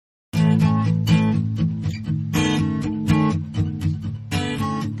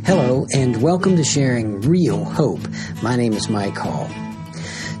Hello, and welcome to Sharing Real Hope. My name is Mike Hall.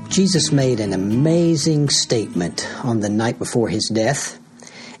 Jesus made an amazing statement on the night before his death.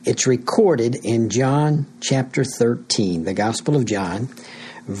 It's recorded in John chapter 13, the Gospel of John,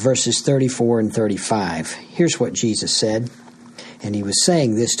 verses 34 and 35. Here's what Jesus said, and he was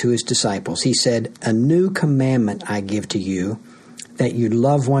saying this to his disciples. He said, "A new commandment I give to you, that you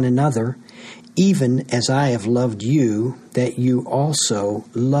love one another, even as I have loved you, that you also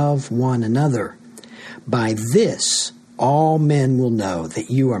love one another. By this, all men will know that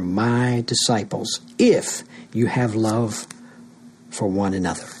you are my disciples, if you have love for one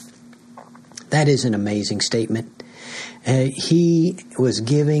another." That is an amazing statement. He was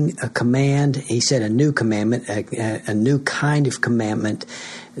giving a command. He said a new commandment, a new kind of commandment.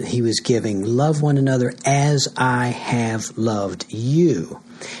 He was giving, love one another as I have loved you.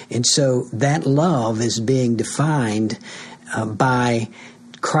 And so that love is being defined by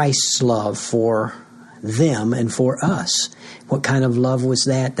Christ's love for them and for us. What kind of love was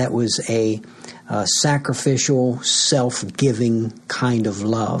that? That was a sacrificial, self-giving kind of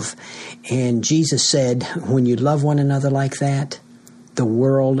love. And Jesus said, when you love one another like that, the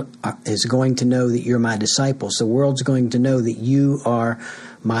world is going to know that you're my disciples. The world's going to know that you are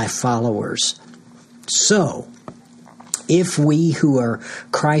my followers. So, if we who are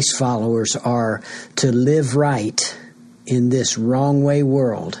Christ followers are to live right in this wrong way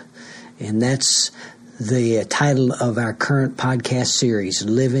world, and that's the title of our current podcast series,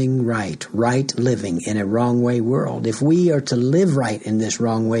 Living Right, Right Living in a Wrong Way World. If we are to live right in this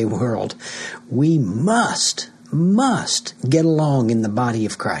wrong way world, we must get along in the body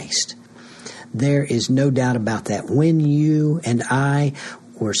of Christ. There is no doubt about that. When you and I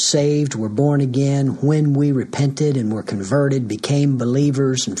were saved, were born again, when we repented and were converted, became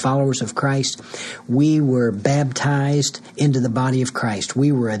believers and followers of Christ, we were baptized into the body of Christ.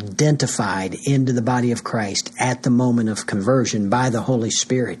 We were identified into the body of Christ at the moment of conversion by the Holy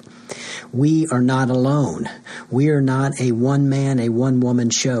Spirit. We are not alone. We are not a one-man, a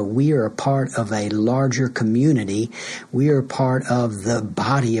one-woman show. We are a part of a larger community. We are part of the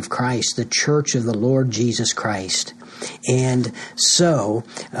body of Christ, the church of the Lord Jesus Christ. And so,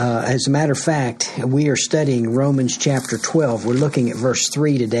 as a matter of fact, we are studying Romans chapter 12. We're looking at verse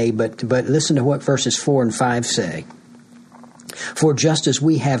 3 today, but listen to what verses 4 and 5 say. "For just as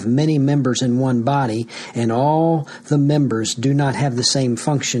we have many members in one body, and all the members do not have the same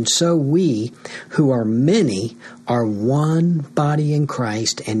function, so we, who are many, are one body in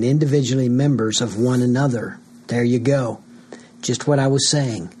Christ and individually members of one another." There you go. Just what I was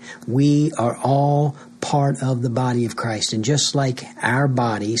saying. We are all part of the body of Christ. And just like our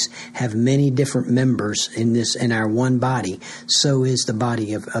bodies have many different members in our one body, so is the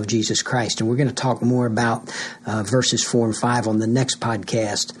body of Jesus Christ. And we're going to talk more about verses 4 and 5 on the next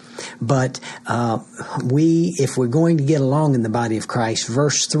podcast. But if we're going to get along in the body of Christ,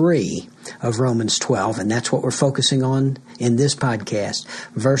 verse 3 of Romans 12, and that's what we're focusing on in this podcast.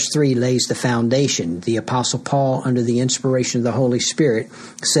 Verse 3 lays the foundation. The Apostle Paul, under the inspiration of the Holy Spirit,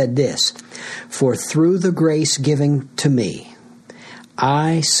 said this, "For through the grace given to me,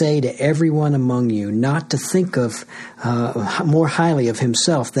 I say to everyone among you not to think of more highly of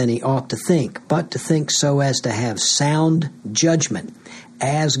himself than he ought to think, but to think so as to have sound judgment,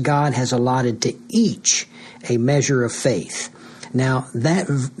 as God has allotted to each a measure of faith." Now, that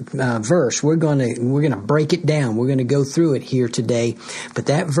verse, we're going to break it down. We're going to go through it here today. But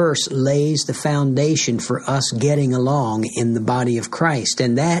that verse lays the foundation for us getting along in the body of Christ.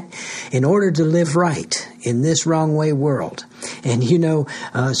 And that, in order to live right in this wrong way world. And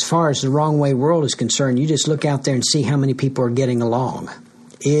as far as the wrong way world is concerned, you just look out there and see how many people are getting along.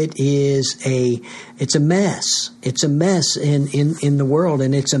 It's a mess. It's a mess in the world,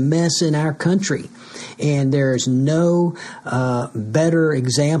 and it's a mess in our country. And there is no better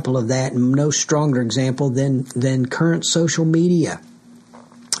example of that, and no stronger example than current social media.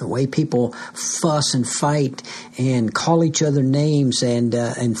 The way people fuss and fight and call each other names and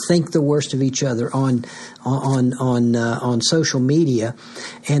think the worst of each other on social media,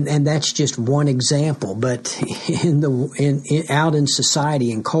 and that's just one example. But out in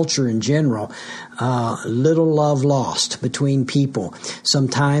society and culture in general, little love lost between people.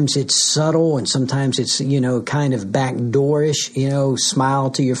 Sometimes it's subtle, and sometimes it's kind of backdoorish,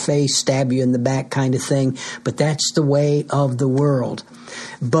 smile to your face, stab you in the back kind of thing. But that's the way of the world.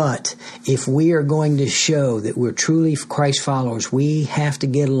 But if we are going to show that we're truly Christ followers, we have to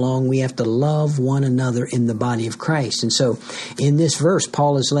get along. We have to love one another in the body of Christ. And so in this verse,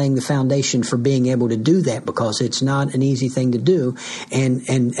 Paul is laying the foundation for being able to do that, because it's not an easy thing to do. And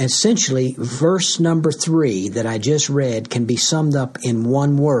essentially, verse number 3 that I just read can be summed up in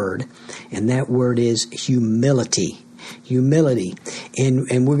one word, and that word is humility. Humility.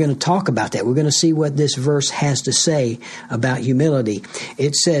 And we're going to talk about that. We're going to see what this verse has to say about humility.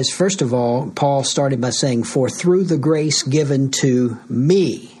 It says, first of all, Paul started by saying, "For through the grace given to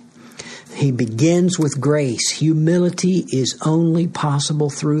me." He begins with grace. Humility is only possible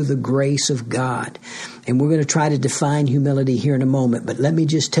through the grace of God. And we're going to try to define humility here in a moment. But let me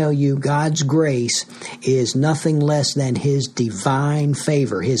just tell you, God's grace is nothing less than His divine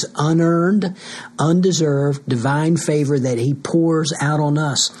favor, His unearned, undeserved divine favor that He pours out on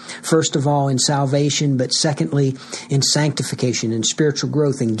us. First of all, in salvation, but secondly, in sanctification and spiritual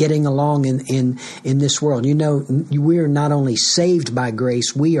growth and getting along in this world. You know, we are not only saved by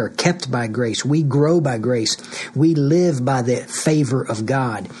grace, we are kept by grace. We grow by grace. We live by the favor of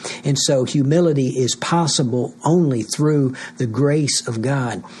God. And so humility is possible only through the grace of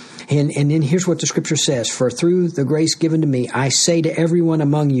God. And then here's what the scripture says: "For through the grace given to me, I say to everyone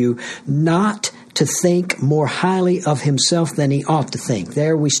among you, not to think more highly of himself than he ought to think."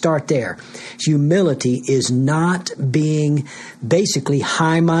 There, we start there. Humility is not being basically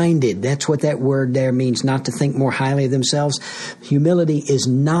high-minded. That's what that word there means, not to think more highly of themselves. Humility is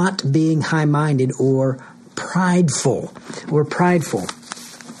not being high-minded or prideful.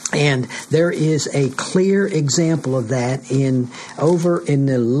 And there is a clear example of that over in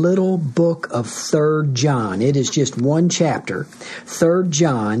the little book of 3 John. It is just one chapter. 3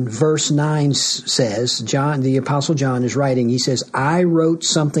 John, verse 9 says, John, the Apostle John is writing, he says, "I wrote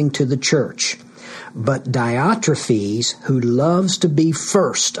something to the church, but Diotrephes, who loves to be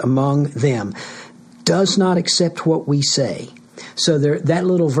first among them, does not accept what we say." So that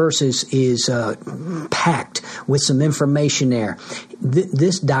little verse is packed with some information there.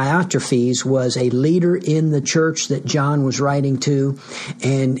 This Diotrephes was a leader in the church that John was writing to,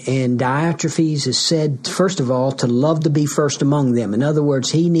 and Diotrephes is said, first of all, to love to be first among them. In other words,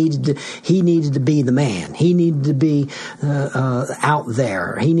 he needed to be the man. He needed to be out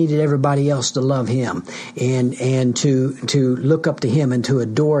there. He needed everybody else to love him and to look up to him and to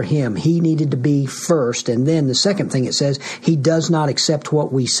adore him. He needed to be first. And then the second thing it says, he does not accept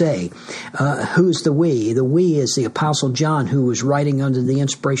what we say. Who's the we? The we is the Apostle John, who was writing under the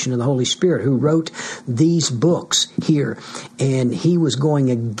inspiration of the Holy Spirit, who wrote these books here. And he was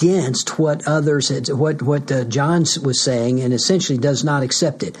going against what others had, what John was saying, and essentially does not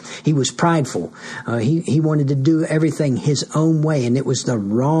accept it. He was prideful. He wanted to do everything his own way, and it was the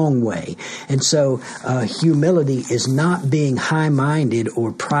wrong way. And so humility is not being high-minded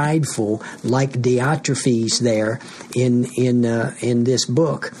or prideful like Diotrephes there in this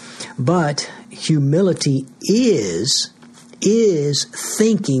book. But humility is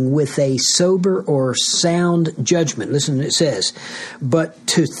thinking with a sober or sound judgment. Listen, it says, "But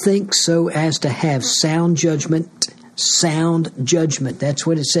to think so as to have sound judgment." That's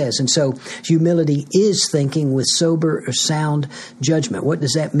what it says. And so humility is thinking with sober or sound judgment. What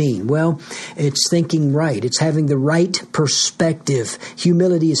does that mean? Well, it's thinking right. It's having the right perspective.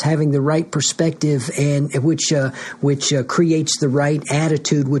 Humility is having the right perspective, and which creates the right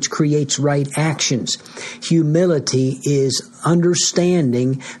attitude, which creates right actions. Humility is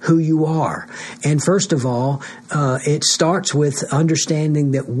understanding who you are. And first of all, it starts with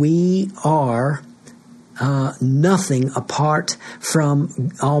understanding that we are nothing apart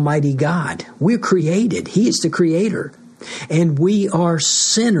from Almighty God. We're created. He is the creator. And we are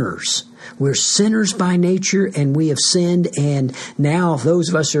sinners. We're sinners by nature, and we have sinned. And now those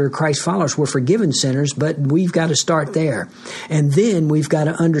of us who are Christ followers, we're forgiven sinners, but we've got to start there. And then we've got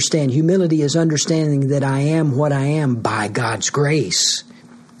to understand. Humility is understanding that I am what I am by God's grace.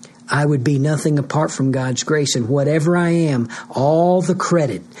 I would be nothing apart from God's grace, and whatever I am, all the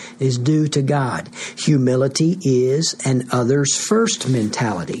credit is due to God. Humility is an others first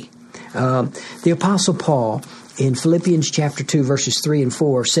mentality. The Apostle Paul, in Philippians chapter 2, verses 3 and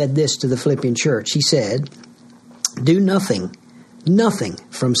 4, said this to the Philippian church. He said, "Do nothing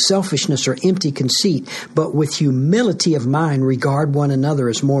from selfishness or empty conceit, but with humility of mind regard one another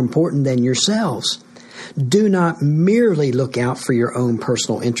as more important than yourselves. Do not merely look out for your own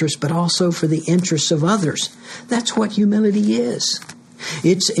personal interests, but also for the interests of others." That's what humility is.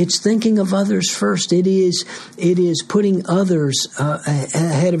 It's thinking of others first. It is putting others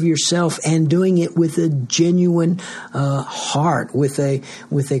ahead of yourself, and doing it with a genuine heart, with a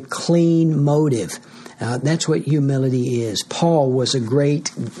clean motive. That's what humility is. Paul was a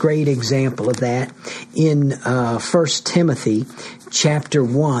great example of that in 1 Timothy chapter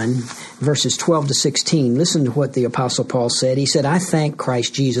 1, verses 12 to 16. Listen to what the Apostle Paul said. He said, I thank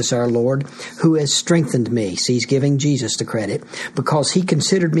Christ Jesus our Lord, who has strengthened me. See, he's giving Jesus the credit, because he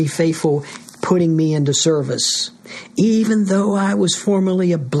considered me faithful, putting me into service. Even though I was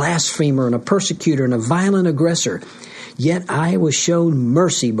formerly a blasphemer and a persecutor and a violent aggressor, yet I was shown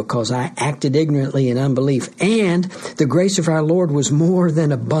mercy because I acted ignorantly in unbelief. And the grace of our Lord was more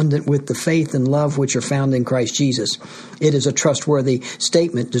than abundant with the faith and love which are found in Christ Jesus. It is a trustworthy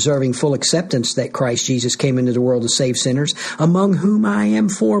statement deserving full acceptance that Christ Jesus came into the world to save sinners, among whom I am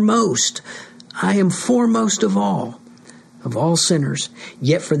foremost. I am foremost of all sinners.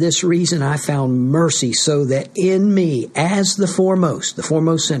 Yet for this reason I found mercy, so that in me, as the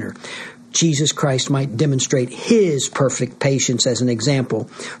foremost sinner, Jesus Christ might demonstrate his perfect patience as an example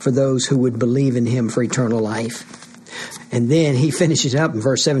for those who would believe in him for eternal life. And then he finishes up in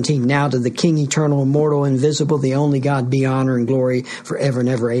verse 17, now to the King, eternal, immortal, invisible, the only God, be honor and glory forever and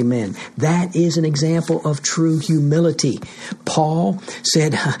ever. Amen. That is an example of true humility. Paul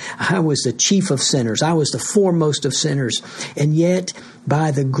said, I was the chief of sinners. I was the foremost of sinners. And yet,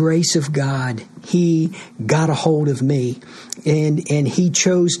 by the grace of God, he got a hold of me, and he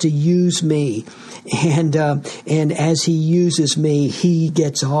chose to use me. And as he uses me, he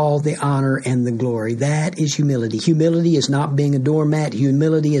gets all the honor and the glory. That is humility. Humility is not being a doormat.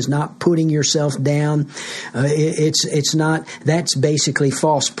 Humility is not putting yourself down. It's not. That's basically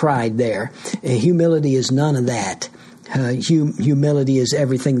false pride there. Humility is none of that. Humility is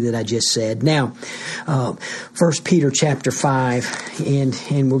everything that I just said. Now, 1 Peter chapter 5,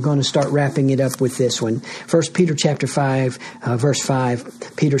 and we're going to start wrapping it up with this one. 1 Peter chapter 5, verse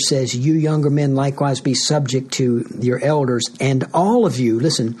 5, Peter says, you younger men likewise be subject to your elders, and all of you,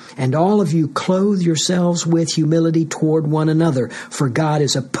 listen, and all of you clothe yourselves with humility toward one another, for God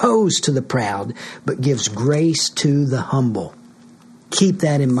is opposed to the proud, but gives grace to the humble. Keep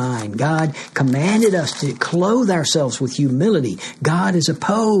that in mind. God commanded us to clothe ourselves with humility. God is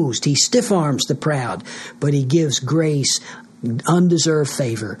opposed. He stiff-arms the proud, but he gives grace, undeserved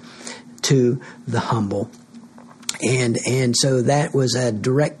favor to the humble. And so that was a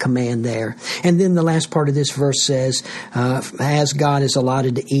direct command there. And then the last part of this verse says, as God has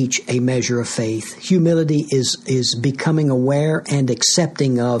allotted to each a measure of faith. Humility is becoming aware and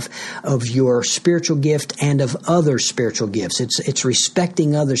accepting of your spiritual gift and of other spiritual gifts. It's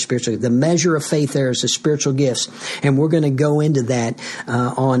respecting other spiritual gifts. The measure of faith there is the spiritual gifts. And we're going to go into that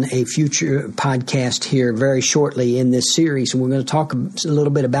on a future podcast here very shortly in this series. And we're going to talk a little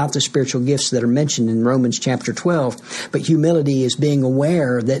bit about the spiritual gifts that are mentioned in Romans chapter 12. But humility is being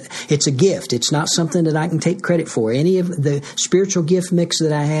aware that it's a gift. It's not something that I can take credit for. Any of the spiritual gift mix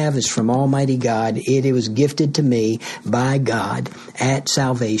that I have is from Almighty God. It was gifted to me by God at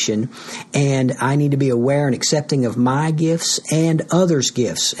salvation. And I need to be aware and accepting of my gifts and others'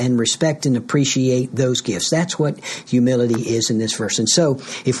 gifts and respect and appreciate those gifts. That's what humility is in this verse. And so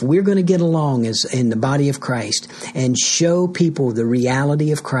if we're going to get along as in the body of Christ and show people the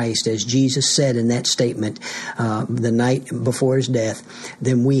reality of Christ, as Jesus said in that statement, the night before his death,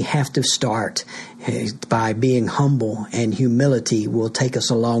 then we have to start by being humble, and humility will take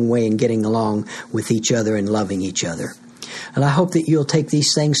us a long way in getting along with each other and loving each other. And I hope that you'll take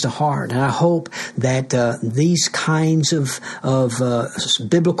these things to heart. And I hope that these kinds of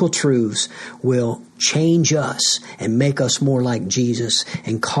biblical truths will change us and make us more like Jesus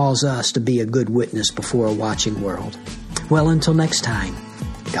and cause us to be a good witness before a watching world. Well, until next time,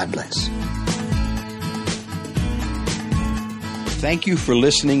 God bless. Thank you for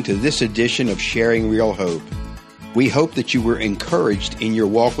listening to this edition of Sharing Real Hope. We hope that you were encouraged in your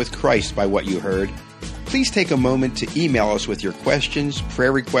walk with Christ by what you heard. Please take a moment to email us with your questions,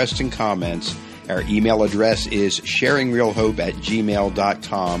 prayer requests, and comments. Our email address is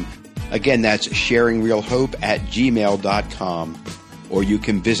sharingrealhope@gmail.com. Again, that's sharingrealhope@gmail.com. Or you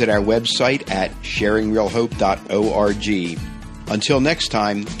can visit our website at sharingrealhope.org. Until next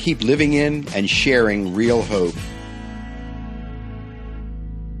time, keep living in and sharing real hope.